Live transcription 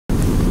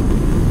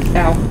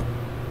Ow.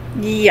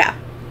 Yeah.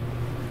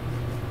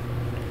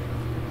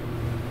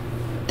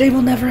 They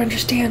will never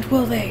understand,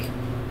 will they?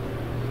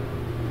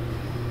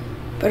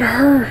 But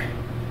her,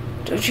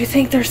 don't you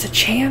think there's a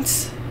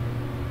chance?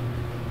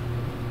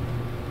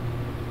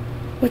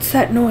 What's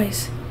that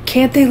noise?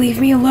 Can't they leave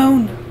me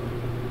alone?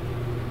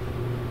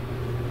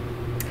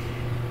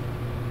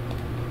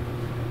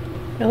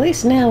 At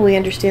least now we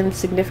understand the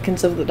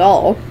significance of the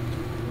doll.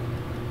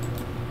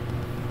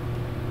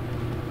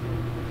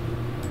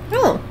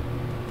 Oh.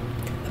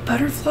 A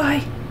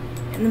butterfly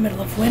in the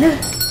middle of winter?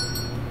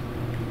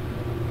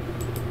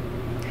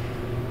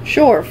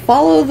 Sure,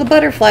 follow the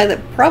butterfly that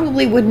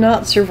probably would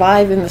not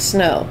survive in the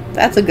snow.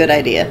 That's a good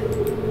idea.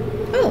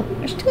 Oh,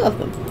 there's 2 of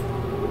them.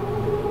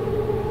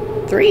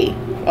 3.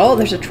 Oh,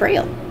 there's a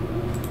trail.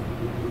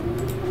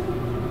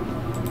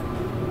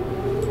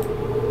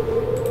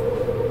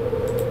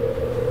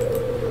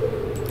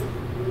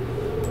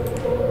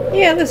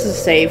 Yeah, this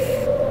is safe.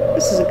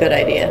 This is a good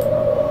idea.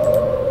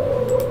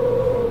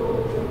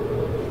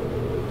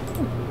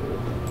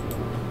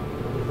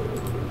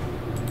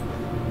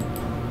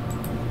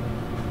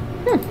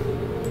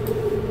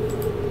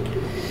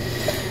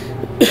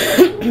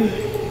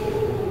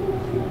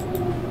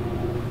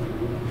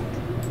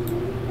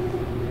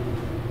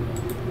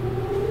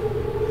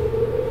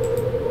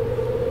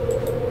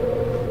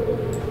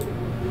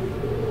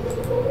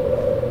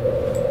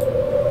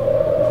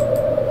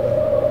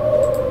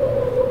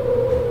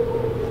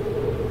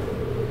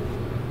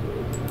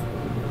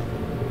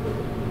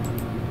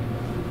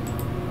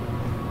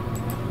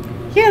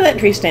 Yeah, that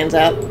tree stands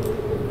out.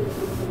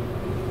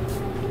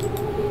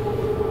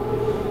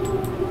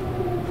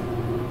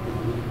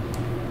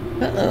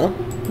 Uh-oh.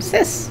 What's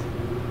this?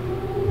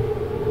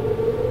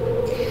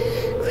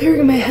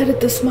 Clearing my head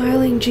at the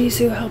smiling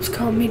Jisoo helps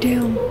calm me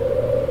down.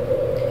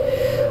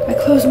 I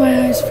close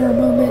my eyes for a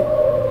moment.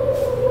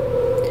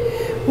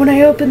 When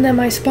I open them,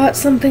 I spot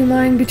something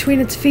lying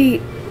between its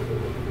feet.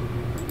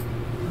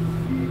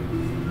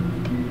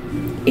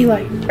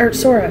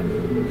 Sora.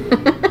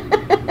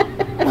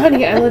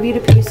 Honey, I love you to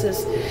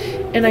pieces.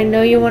 And I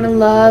know you want to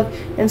love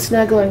and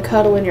snuggle and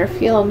cuddle and you're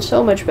feeling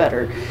so much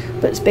better.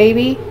 But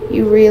baby,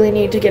 you really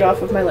need to get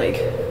off of my leg.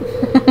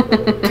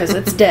 Because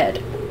it's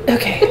dead.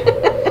 Okay.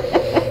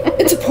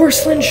 It's a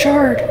porcelain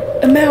shard.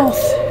 A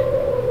mouth.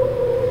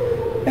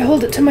 I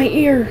hold it to my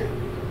ear.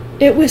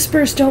 It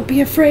whispers, "Don't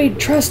be afraid.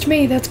 Trust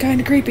me." That's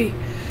kind of creepy.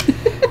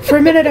 For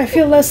a minute, I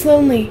feel less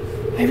lonely.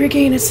 I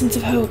regain a sense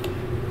of hope.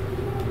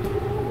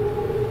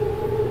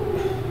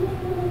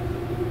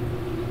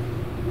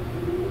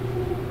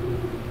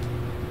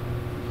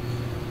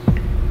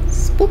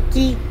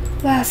 Spooky.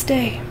 Last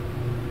day.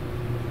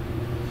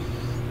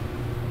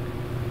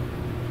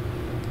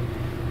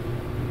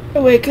 I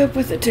wake up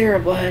with a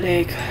terrible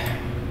headache.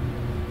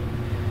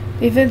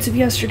 The events of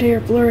yesterday are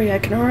blurry. I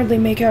can hardly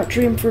make out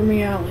dream from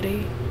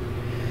reality.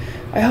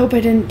 I hope I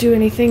didn't do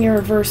anything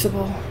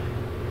irreversible.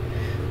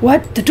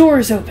 What? The door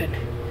is open.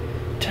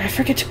 Did I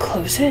forget to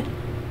close it?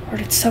 Or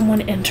did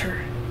someone enter?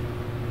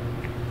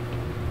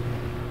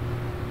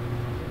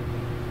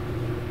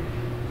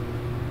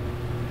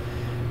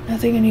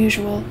 Nothing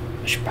unusual.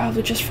 I should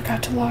probably just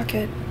forgot to lock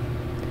it.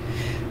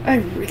 I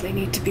really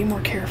need to be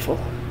more careful.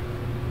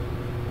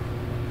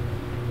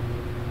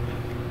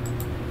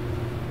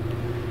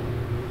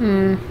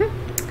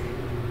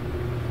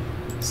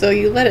 So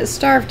you let it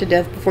starve to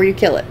death before you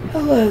kill it.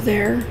 Hello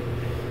there.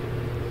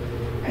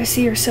 I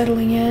see you're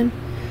settling in.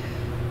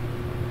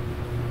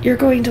 You're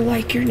going to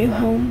like your new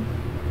home.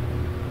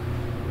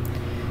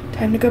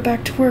 Time to go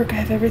back to work. I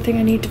have everything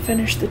I need to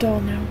finish the doll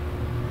now.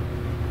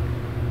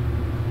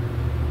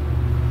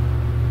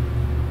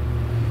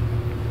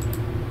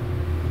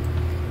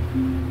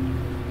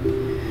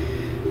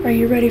 Are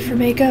you ready for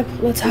makeup?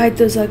 Let's hide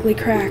those ugly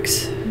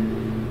cracks.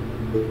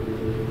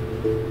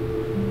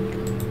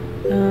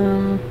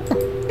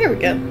 There we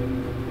go.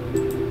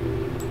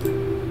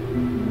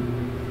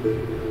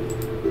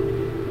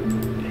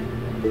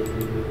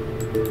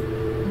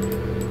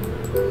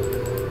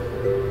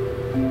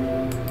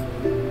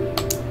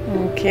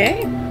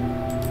 Okay.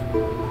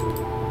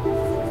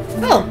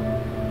 Oh.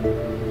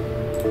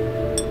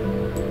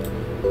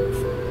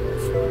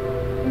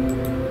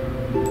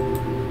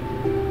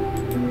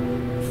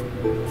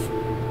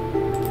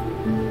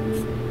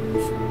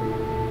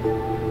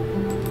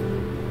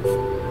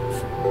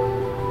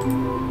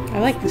 I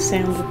like the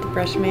sound that the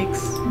brush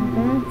makes.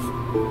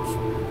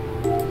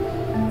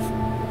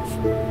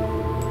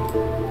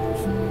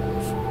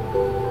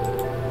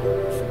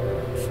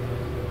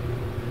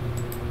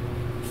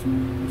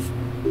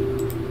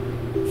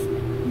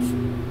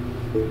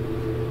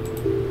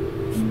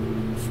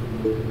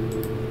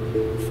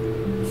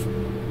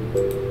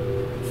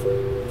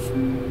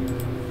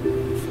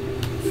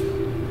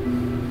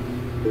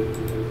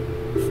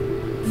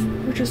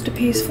 We're just a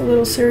peaceful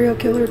little serial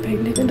killer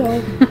painting a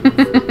doll.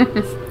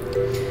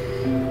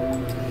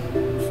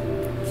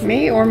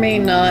 May or may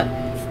not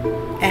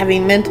have a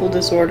mental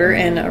disorder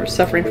and are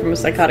suffering from a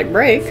psychotic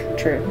break.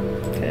 True.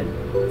 Good.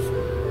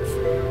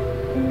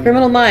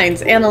 Criminal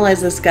Minds,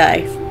 analyze this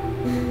guy.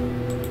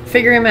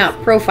 Figure him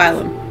out.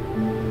 Profile him.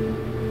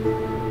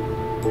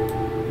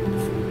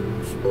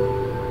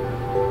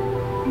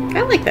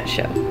 I like that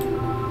show.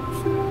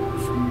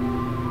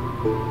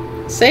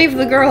 Save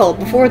the girl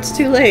before it's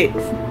too late.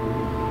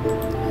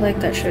 I like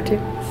that show too.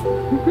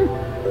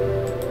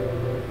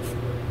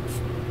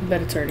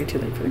 But it's already too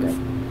late for the girl.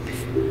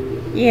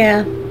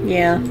 Yeah,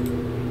 yeah.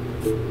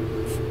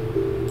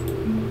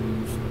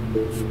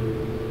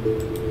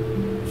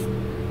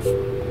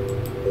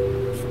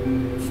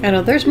 I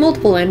know, there's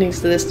multiple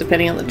endings to this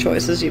depending on the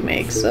choices you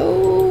make,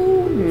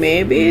 so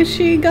maybe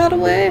she got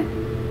away?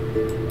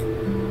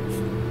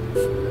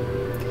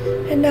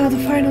 And now the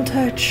final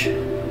touch.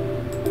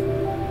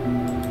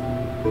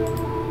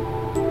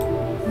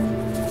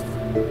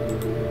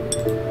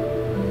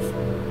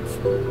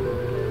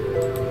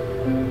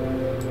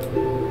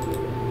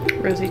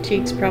 Rosy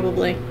cheeks,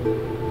 probably.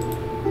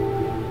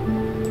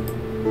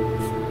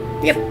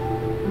 Yep.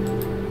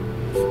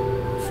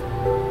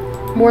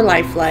 More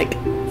lifelike.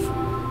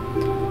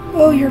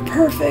 Oh, you're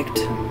perfect.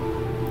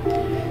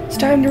 It's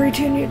time to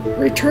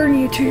return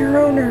you to your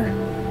owner.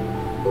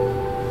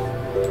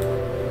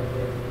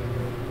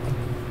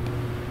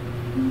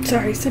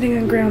 Sorry, sitting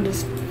on ground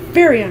is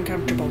very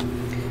uncomfortable.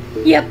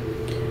 Yep.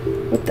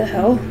 What the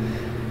hell?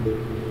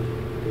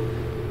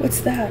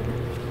 What's that?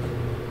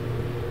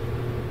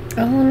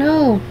 Oh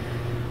no.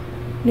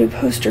 New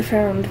poster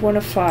found, 1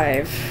 of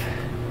 5.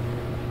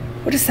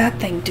 What is that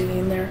thing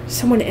doing there?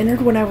 Someone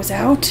entered when I was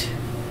out?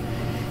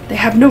 They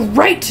have no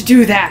right to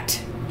do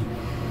that!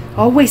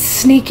 Always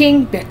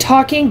sneaking,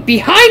 talking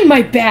behind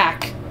my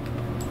back!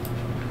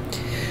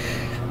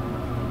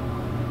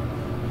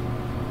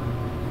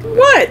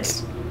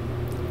 What?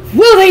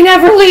 Will they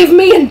never leave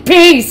me in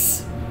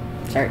peace?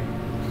 Sorry.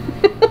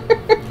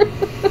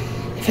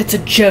 If it's a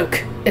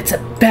joke, it's a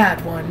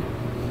bad one.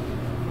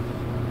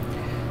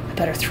 I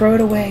better throw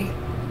it away.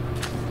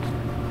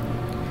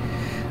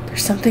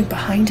 There's something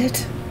behind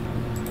it.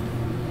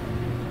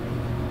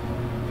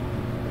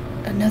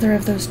 Another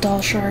of those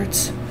doll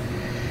shards.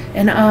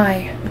 An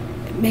eye.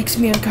 It makes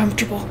me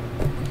uncomfortable.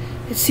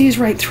 It sees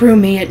right through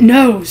me. It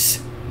knows.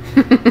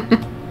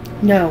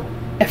 No,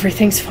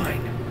 everything's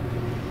fine.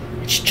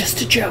 It's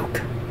just a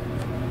joke.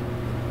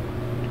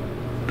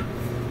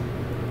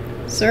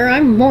 Sir,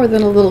 I'm more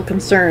than a little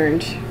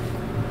concerned.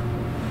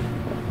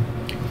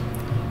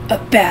 A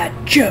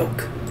bad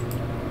joke.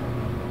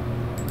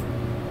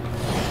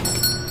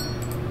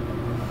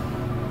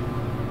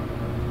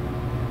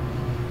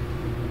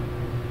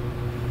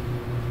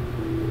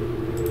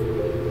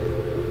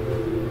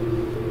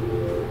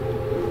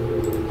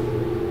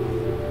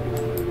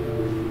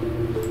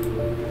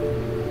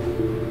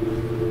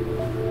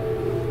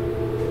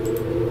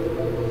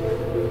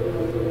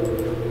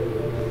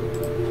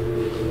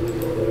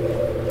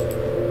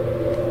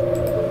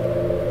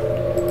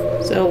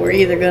 So we're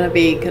either going to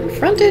be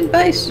confronted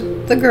by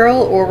the girl,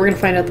 or we're going to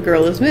find out the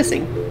girl is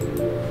missing.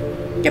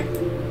 Yep.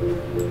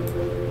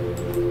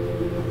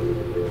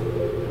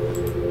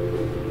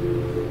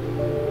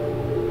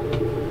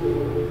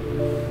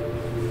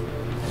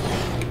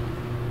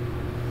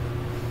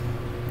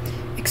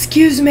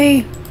 Excuse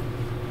me.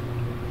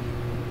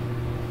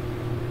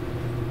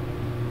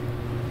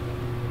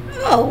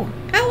 Oh,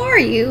 how are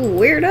you,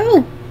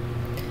 weirdo?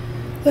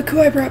 Look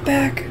who I brought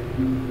back.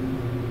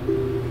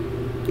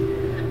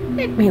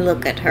 Let me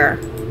look at her.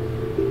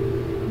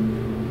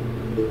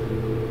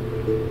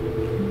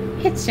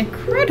 It's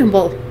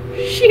incredible.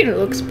 She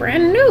looks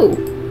brand new.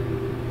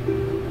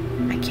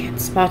 I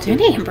can't spot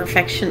any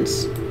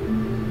imperfections.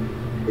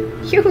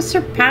 You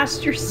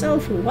surpassed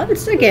yourself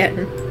once again.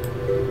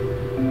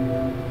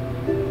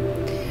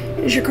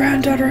 Is your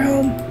granddaughter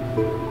home?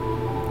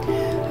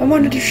 I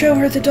wanted to show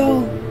her the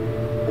doll.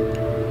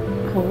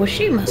 Oh, well,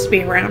 she must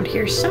be around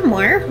here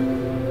somewhere.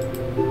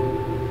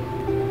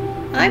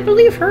 I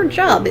believe her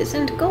job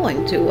isn't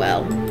going too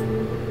well.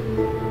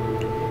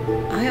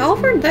 I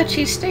offered that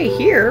she stay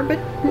here, but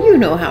you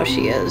know how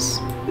she is.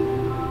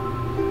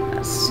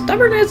 As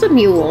stubborn as a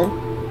mule.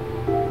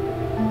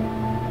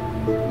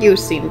 You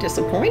seem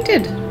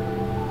disappointed.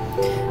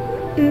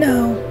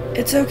 No,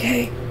 it's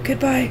okay.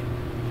 Goodbye.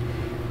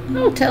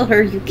 I'll tell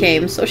her you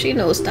came so she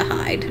knows to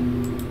hide.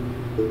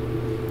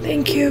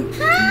 Thank you.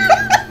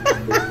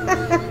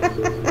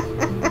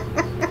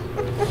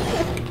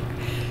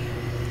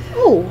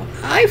 Oh,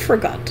 I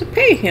forgot to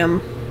pay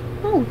him.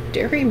 Oh,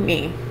 dearie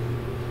me.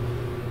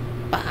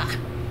 Bah.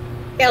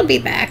 He'll be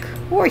back,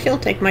 or he'll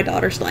take my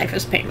daughter's life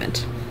as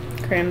payment.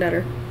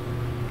 Granddaughter.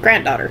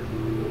 Granddaughter.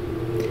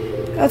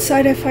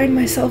 Outside, I find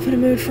myself in a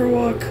mood for a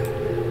walk.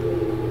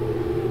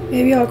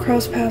 Maybe I'll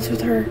cross paths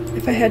with her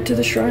if I head to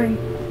the shrine.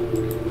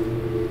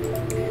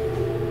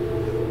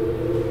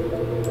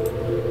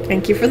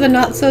 Thank you for the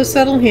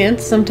not-so-subtle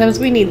hints. Sometimes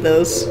we need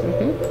those.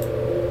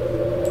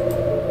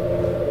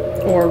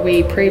 Or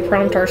we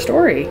pre-prompt our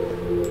story.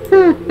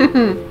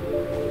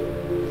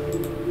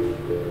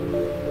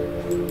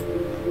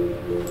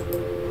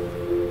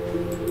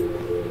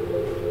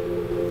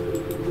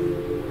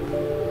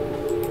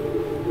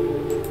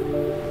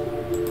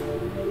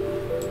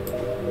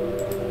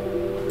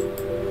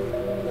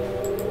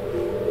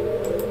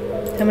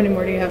 How many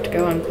more do you have to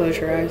go on Close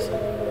Your Eyes?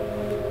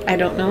 I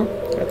don't know.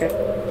 Okay.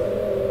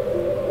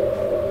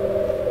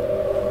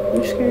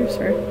 You scared,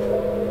 sir?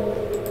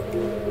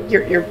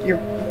 You're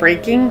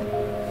breaking?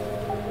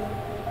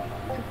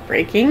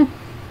 Breaking?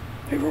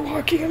 We were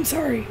walking, I'm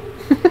sorry.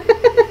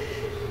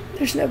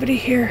 There's nobody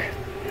here,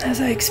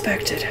 as I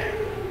expected.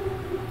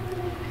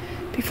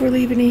 Before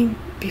leaving...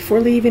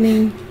 Before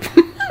leaving,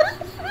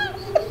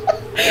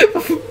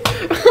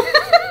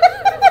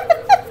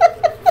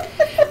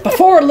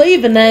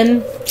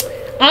 then,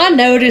 I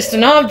noticed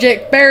an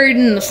object buried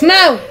in the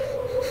snow.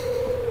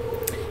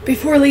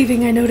 Before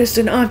leaving, I noticed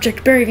an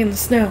object buried in the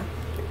snow.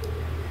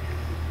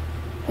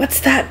 What's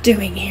that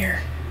doing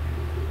here?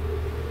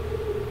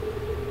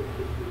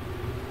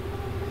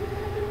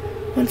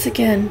 Once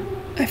again,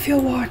 I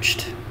feel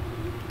watched.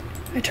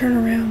 I turn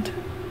around.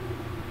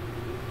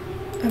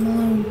 I'm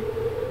alone.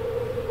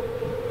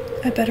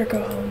 I better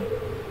go home.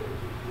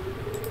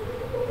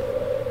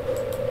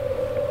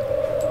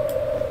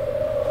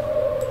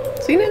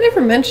 So you never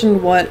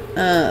mentioned what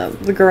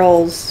the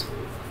girl's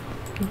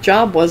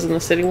job was in the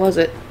city, was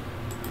it?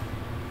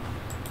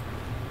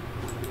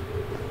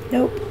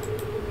 Nope.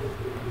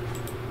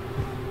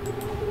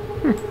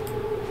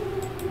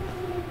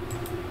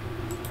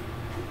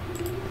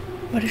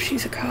 What if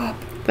she's a cop?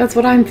 That's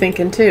what I'm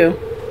thinking too.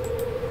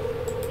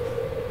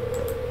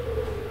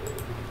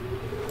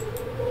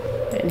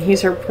 And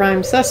he's her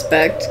prime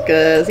suspect,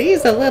 because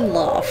he's a little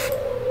off.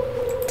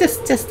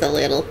 Just a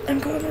little. I'm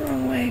going the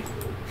wrong way.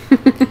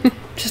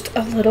 Just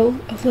a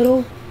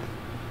little.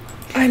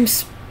 I'm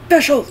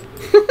special.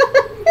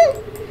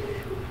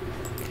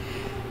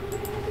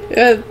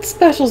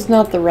 Special's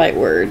not the right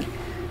word.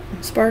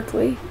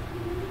 Sparkly.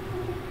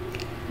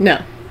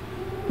 No.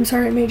 I'm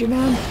sorry I made you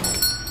mad.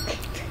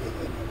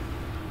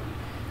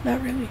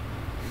 Not really.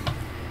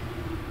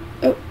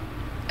 Oh,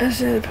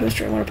 that's another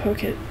poster. I want to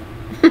poke it.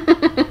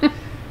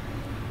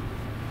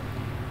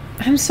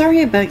 I'm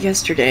sorry about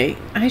yesterday.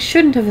 I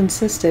shouldn't have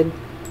insisted.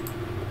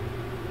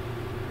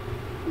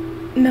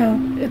 No,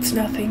 it's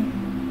nothing.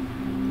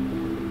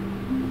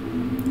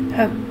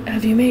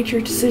 Have you made your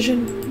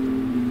decision?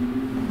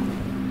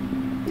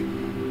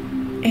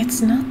 It's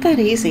not that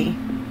easy.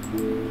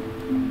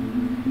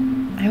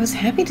 I was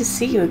happy to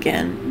see you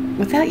again.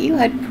 Without you,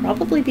 I'd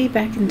probably be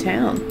back in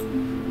town.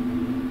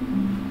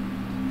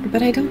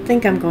 But I don't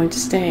think I'm going to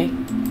stay.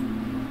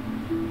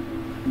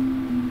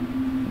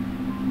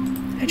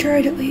 I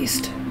tried at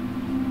least.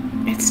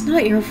 It's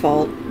not your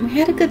fault. We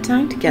had a good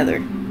time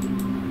together.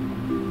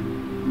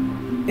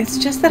 It's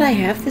just that I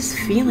have this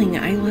feeling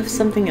I left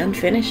something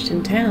unfinished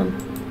in town.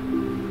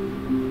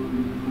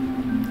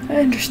 I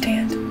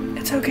understand.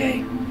 It's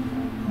okay.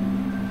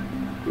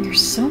 You're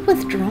so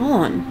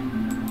withdrawn.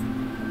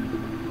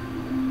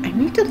 You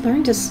need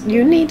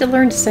to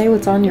learn to say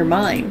what's on your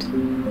mind.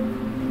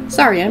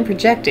 Sorry, I'm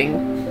projecting.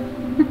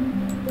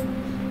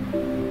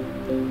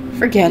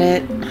 Forget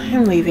it.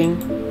 I'm leaving.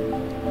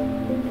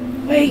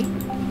 Wait.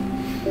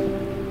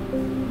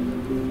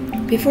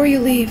 Before you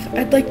leave,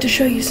 I'd like to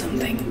show you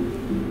something.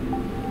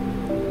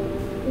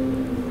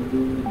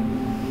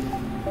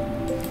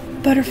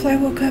 Butterfly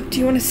woke up. Do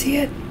you want to see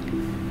it?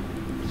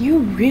 You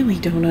really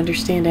don't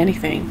understand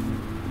anything.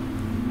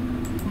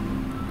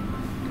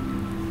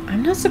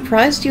 I'm not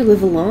surprised you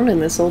live alone in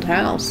this old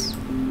house.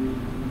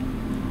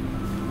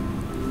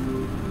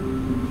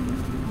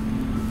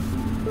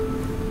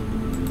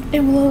 It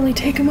will only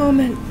take a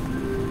moment.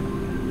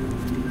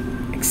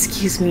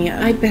 Excuse me,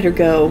 I'd better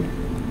go.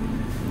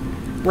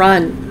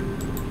 Run.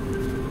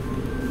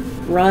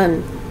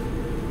 Run.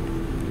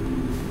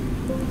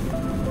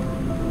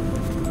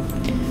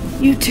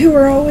 You two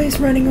are always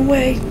running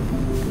away.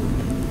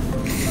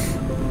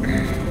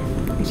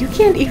 You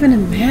can't even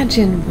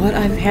imagine what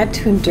I've had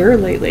to endure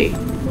lately.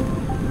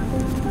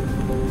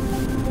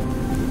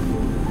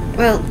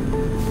 Well,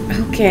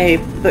 okay,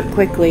 but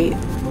quickly.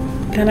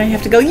 Then I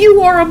have to go.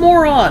 You are a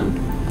moron!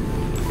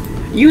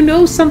 You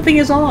know something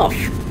is off.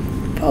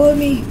 Follow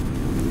me.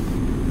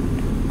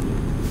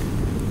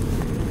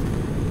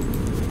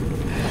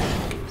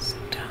 So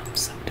dumb,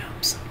 so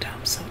dumb, so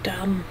dumb, so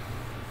dumb.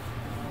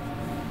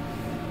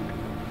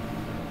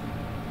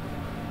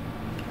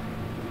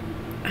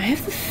 I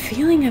have the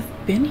feeling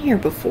I've been here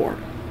before.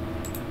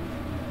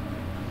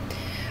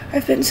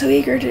 I've been so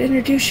eager to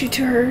introduce you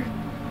to her.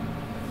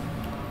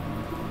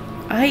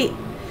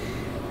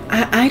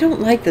 I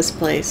don't like this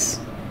place.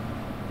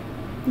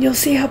 You'll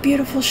see how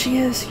beautiful she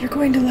is. You're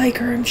going to like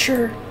her, I'm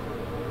sure.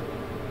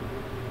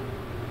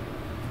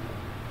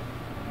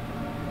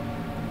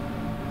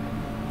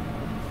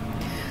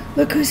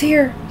 Look who's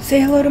here. Say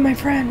hello to my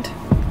friend.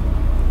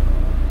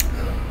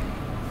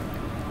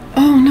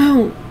 Oh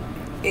no!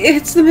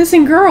 It's the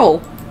missing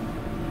girl!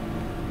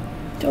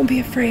 Don't be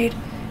afraid.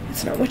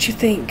 It's not what you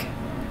think.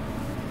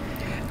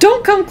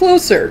 Don't come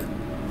closer!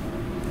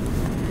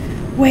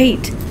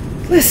 Wait.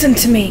 Listen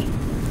to me.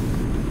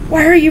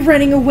 Why are you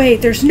running away?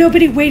 There's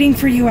nobody waiting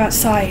for you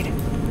outside.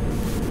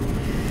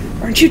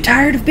 Aren't you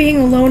tired of being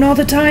alone all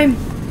the time?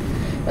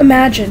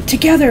 Imagine,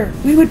 together,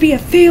 we would be a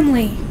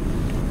family.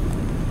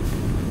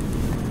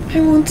 I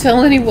won't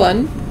tell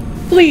anyone.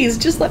 Please,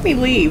 just let me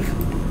leave.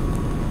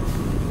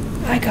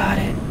 I got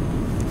it.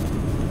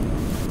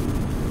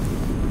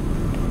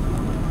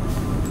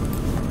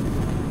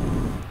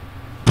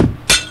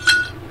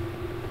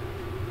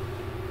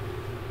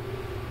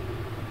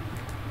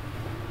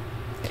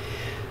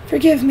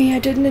 Forgive me, I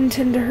didn't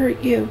intend to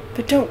hurt you,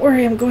 but don't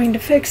worry, I'm going to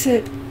fix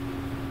it.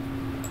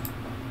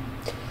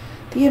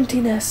 The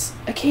emptiness,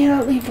 I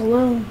cannot leave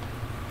alone.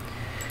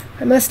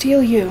 I must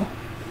heal you.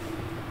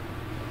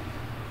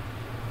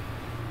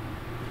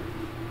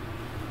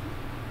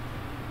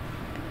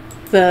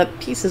 The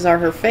pieces are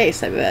her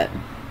face, I bet.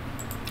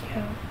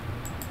 Yeah.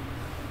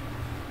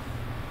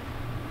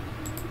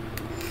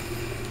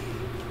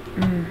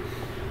 I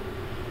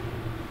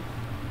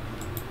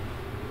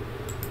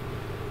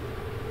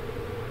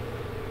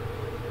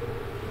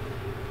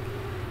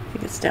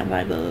think it's down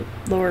by the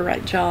lower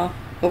right jaw.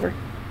 Over.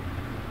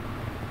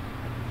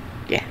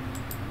 Yeah.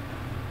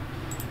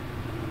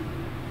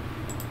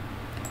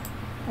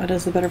 Why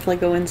does the butterfly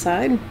go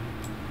inside?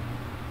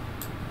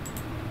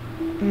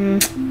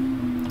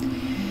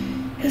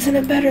 Isn't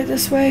it better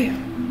this way?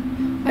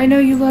 I know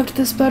you loved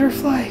this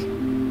butterfly.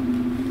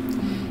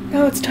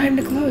 Now it's time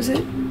to close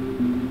it.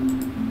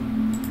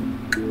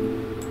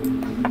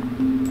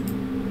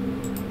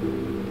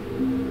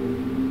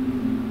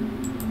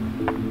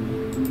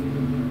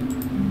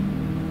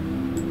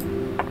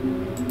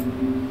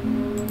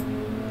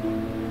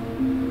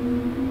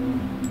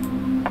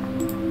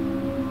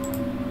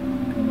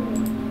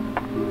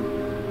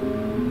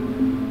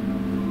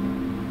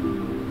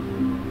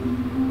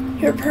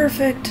 You're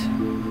perfect.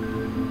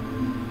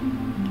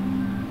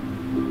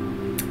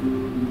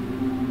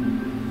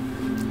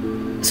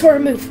 Sora,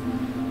 move.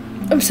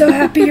 I'm so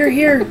happy you're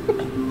here.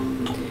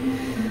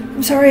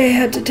 I'm sorry I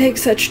had to take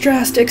such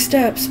drastic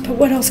steps, but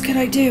what else could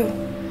I do?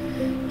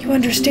 You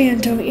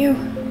understand, don't you?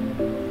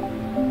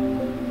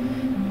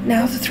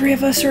 Now the three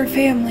of us are a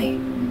family.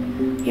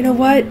 You know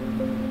what?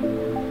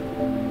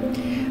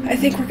 I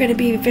think we're going to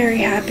be very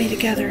happy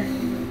together.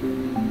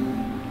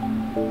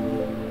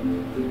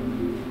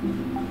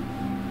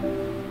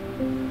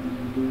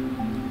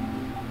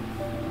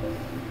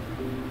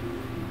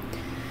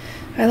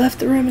 I left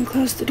the room and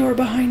closed the door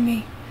behind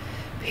me.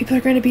 People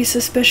are going to be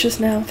suspicious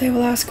now. They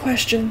will ask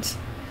questions.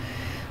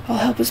 I'll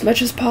help as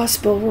much as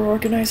possible. We'll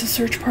organize a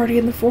search party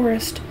in the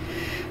forest,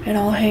 and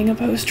I'll hang a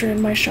poster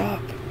in my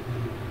shop.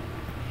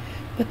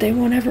 But they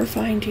won't ever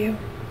find you.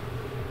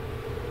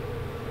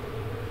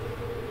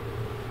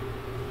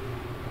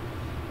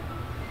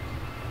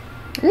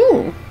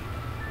 Ooh.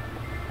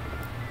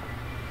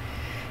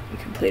 You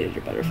completed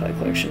your butterfly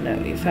collection? No.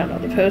 You found all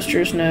the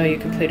posters? No. You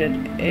completed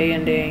a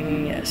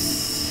ending?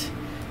 Yes.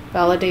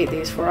 Validate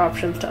these 4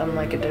 options to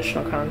unlock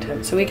additional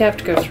content. So we have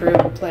to go through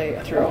and play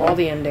through all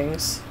the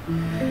endings.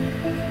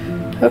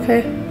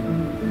 Okay.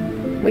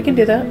 We can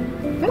do that.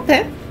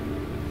 Okay.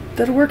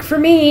 That'll work for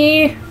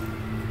me.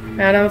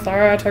 And I'm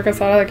sorry I took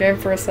us out of the game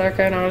for a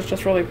second. I was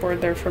just really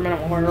bored there for a minute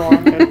while we were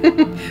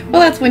walking.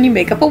 Well, that's when you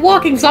make up a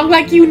walking song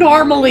like you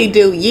normally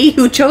do, ye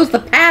who chose the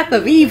path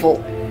of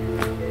evil.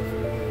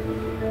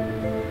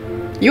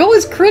 You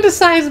always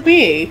criticize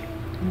me,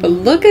 but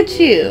look at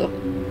you.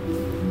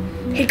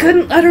 He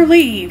couldn't let her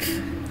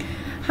leave.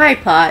 Hi,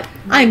 Pot.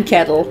 I'm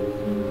Kettle.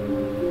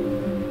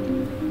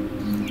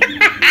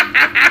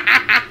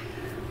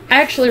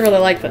 I actually really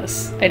like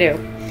this. I do.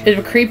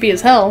 It's creepy as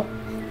hell.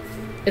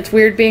 It's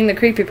weird being the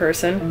creepy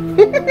person.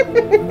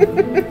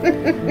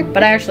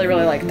 But I actually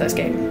really like this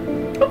game.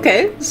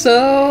 Okay,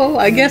 so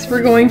I guess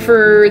we're going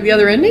for the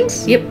other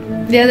endings? Yep.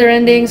 The other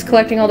endings,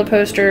 collecting all the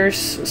posters.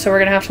 So we're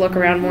going to have to look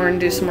around more and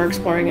do some more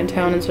exploring in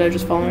town instead of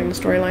just following the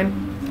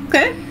storyline.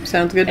 Okay,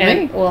 sounds good to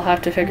and me. We'll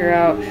have to figure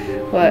out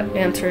what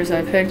answers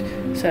I picked,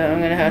 so I'm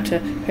gonna have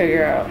to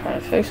figure out how to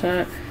fix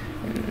that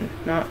and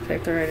not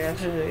pick the right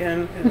answers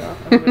again, because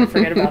I'm gonna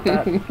forget about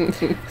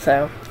that.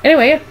 So,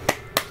 anyway,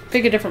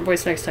 pick a different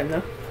voice next time,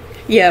 though.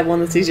 Yeah,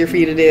 one that's easier for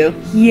you to do.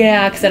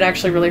 Yeah, because that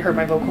actually really hurt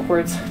my vocal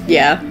cords.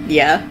 Yeah,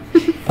 yeah.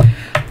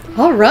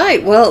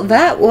 Alright, well,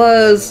 that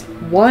was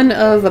one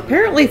of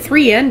apparently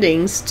 3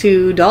 endings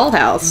to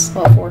Dollhouse.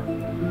 Well, 4.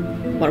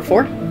 1 of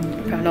 4?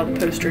 Found all the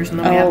posters, and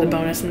then we have the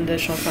bonus and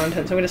additional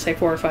content, so I'm gonna say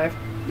 4 or 5.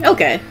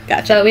 Okay,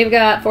 gotcha. So we've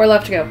got 4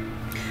 left to go.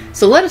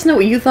 So let us know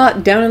what you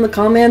thought down in the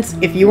comments.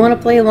 If you want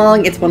to play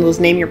along, it's one of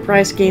those name your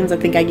price games. I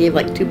think I gave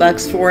like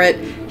 $2 for it.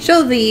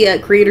 Show the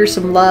creators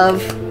some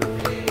love.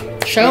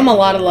 Show them a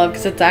lot of love,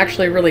 because it's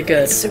actually really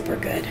good. It's super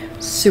good.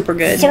 Super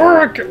good.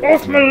 Sora, get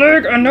off my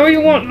leg! I know you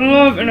want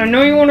love, and I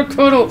know you want to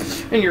cuddle,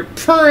 and you're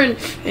purring,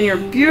 and you're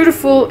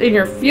beautiful, and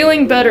you're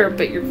feeling better,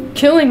 but you're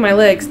killing my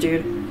legs,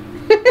 dude.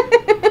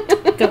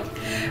 Go.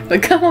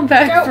 But come on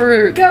back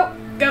for Go!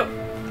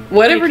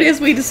 whatever it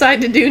is we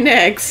decide to do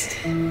next.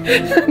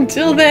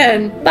 Until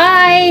then,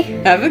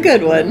 Bye! have a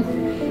good one.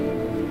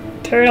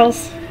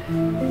 Turtles.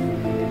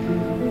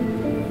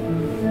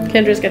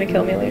 Kendra's gonna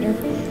kill me later.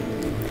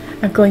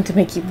 I'm going to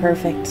make you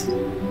perfect.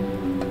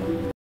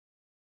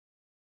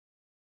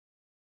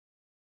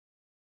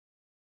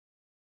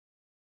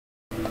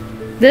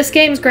 This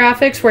game's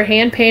graphics were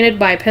hand painted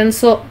by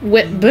pencil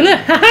with.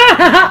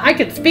 I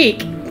could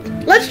speak.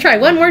 Let's try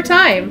one more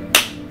time.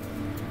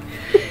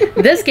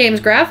 This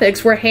game's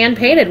graphics were hand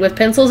painted with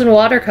pencils and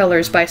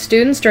watercolors by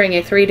students during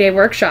a 3-day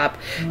workshop,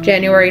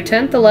 January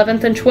 10th,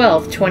 11th, and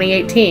 12th,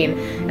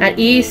 2018, at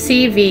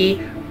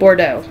ECV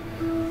Bordeaux.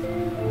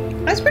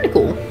 That's pretty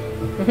cool.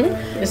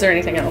 Is there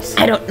anything else?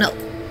 I don't know.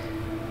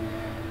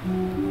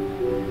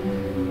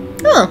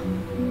 Huh.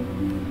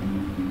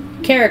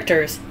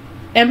 Characters.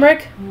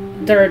 Emmerich,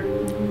 they're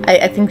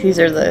I think these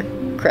are the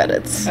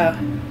credits.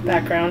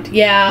 background.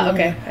 Yeah,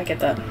 okay, I get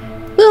that.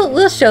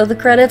 We'll show the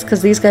credits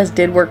because these guys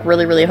did work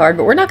really, really hard,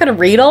 but we're not going to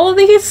read all of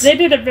these. They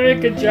did a very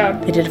good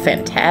job. They did a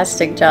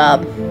fantastic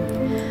job.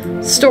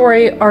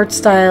 Story, art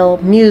style,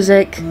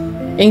 music,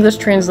 English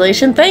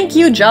translation. Thank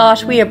you,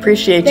 Josh. We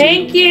appreciate you.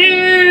 Thank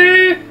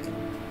you!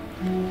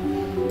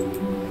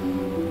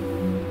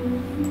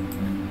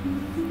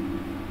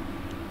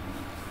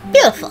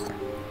 Beautiful.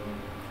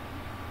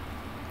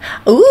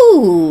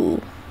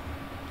 Ooh.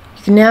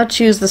 You can now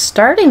choose the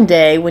starting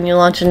day when you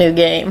launch a new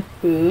game.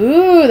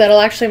 Ooh, that'll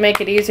actually make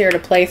it easier to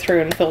play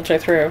through and filter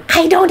through.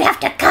 I don't have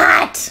to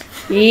cut.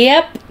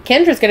 Yep.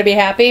 Kendra's going to be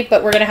happy,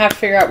 but we're going to have to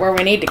figure out where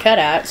we need to cut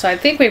at. So I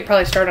think we'd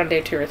probably start on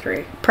day 2 or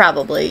 3.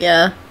 Probably,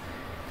 yeah.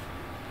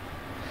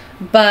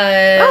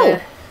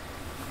 But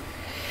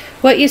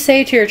what you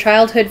say to your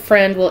childhood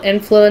friend will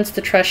influence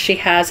the trust she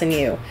has in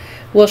you.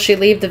 Will she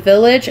leave the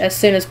village as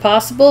soon as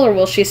possible, or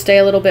will she stay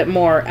a little bit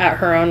more at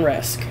her own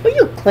risk? Will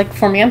you click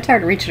for me? I'm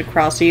tired of reaching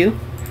across you.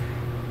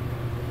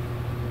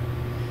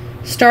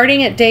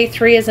 Starting at day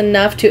 3 is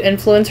enough to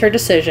influence her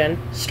decision.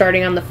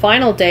 Starting on the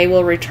final day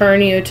will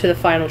return you to the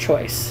final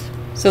choice.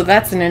 So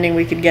that's an ending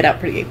we could get out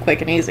pretty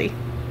quick and easy.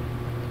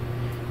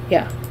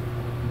 Yeah.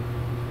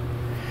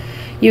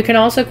 You can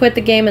also quit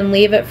the game and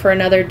leave it for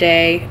another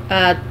day.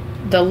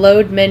 The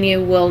load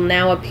menu will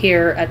now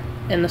appear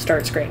in the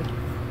start screen.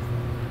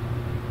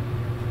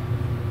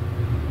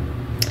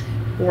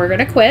 We're going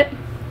to quit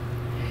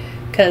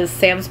because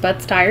Sam's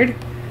butt's tired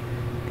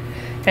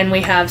and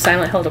we have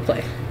Silent Hill to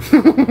play.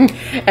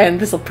 And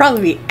this will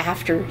probably be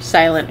after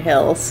Silent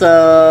Hill,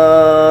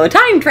 so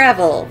time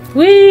travel.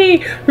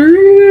 Whee!